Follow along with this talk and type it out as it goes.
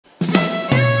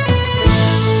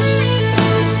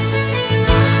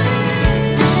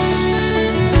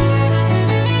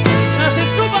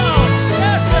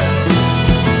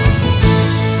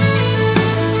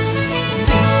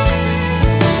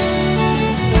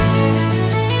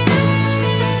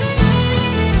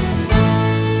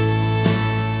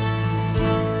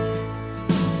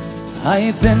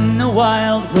I've been a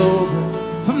wild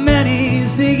rover for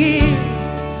many's the year.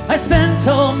 I spent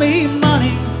all me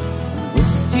money on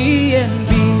whiskey and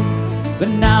beer, but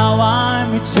now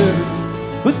I'm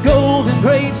returned with gold in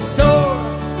great store.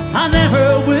 I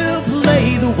never will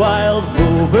play the wild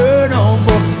rover no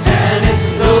more. And it's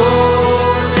no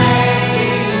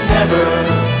name never,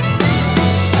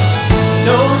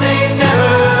 no name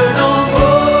never no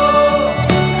more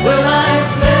will I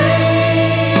play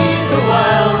the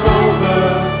wild rover.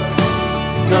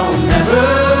 No, never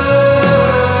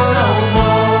no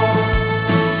more.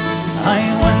 I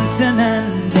went in an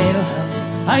alehouse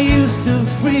I used to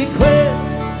frequent.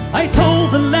 I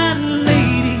told the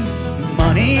landlady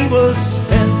money was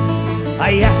spent.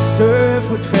 I asked her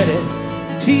for credit,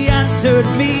 she answered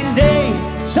me nay.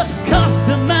 Such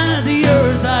custom as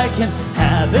yours I can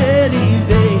have any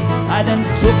day. I then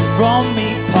took from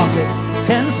me pocket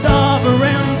 10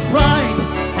 sovereigns bright,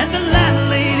 and the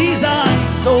landlady's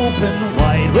eyes opened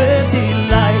wide with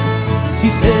delight. She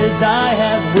says I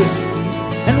have whiskeys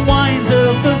and wines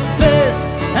of the best,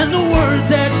 and the words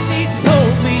that she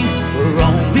told me were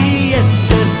only in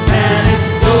jest. And it's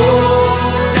no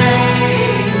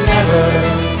name never,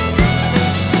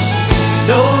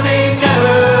 no name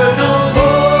never no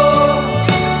more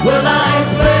will I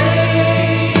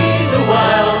play the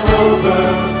wild rover.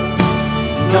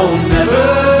 No, never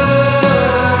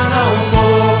no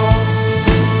more.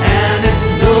 And it's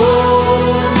no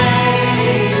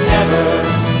name never,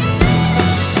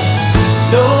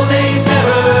 no name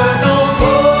never no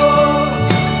more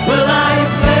will I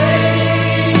play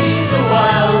the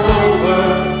wild rover.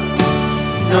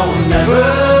 No, never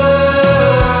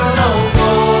no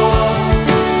more.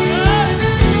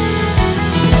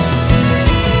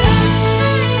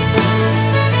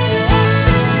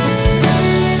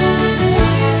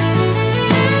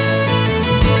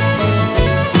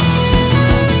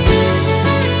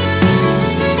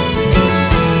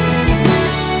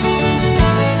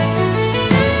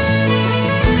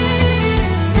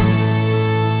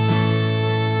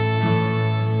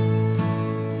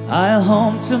 I'll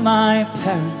home to my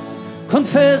parents,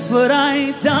 confess what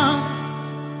I done,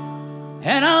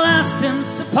 and I'll ask them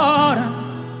to pardon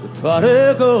the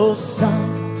prodigal son.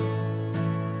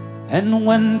 And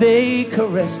when they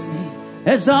caress me,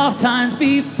 as oft times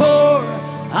before,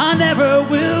 I never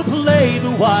will play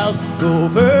the wild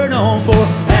rover no more.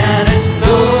 And it's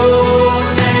no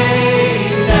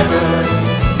name never,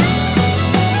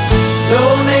 no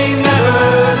name never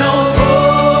no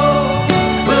more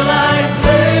will I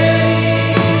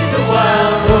play the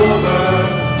wild rover.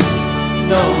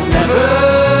 No, never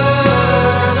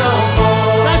no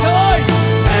more. Like a voice.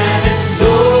 And it's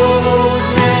no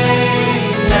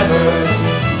name never,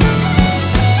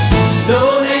 no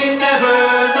name never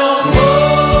no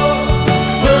more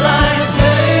will I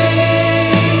play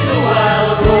the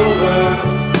wild rover.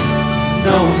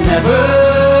 No, never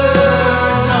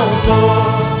no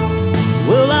more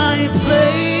will I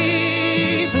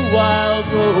play the wild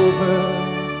rover.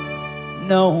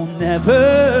 No, never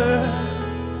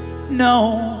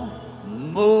no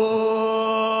more.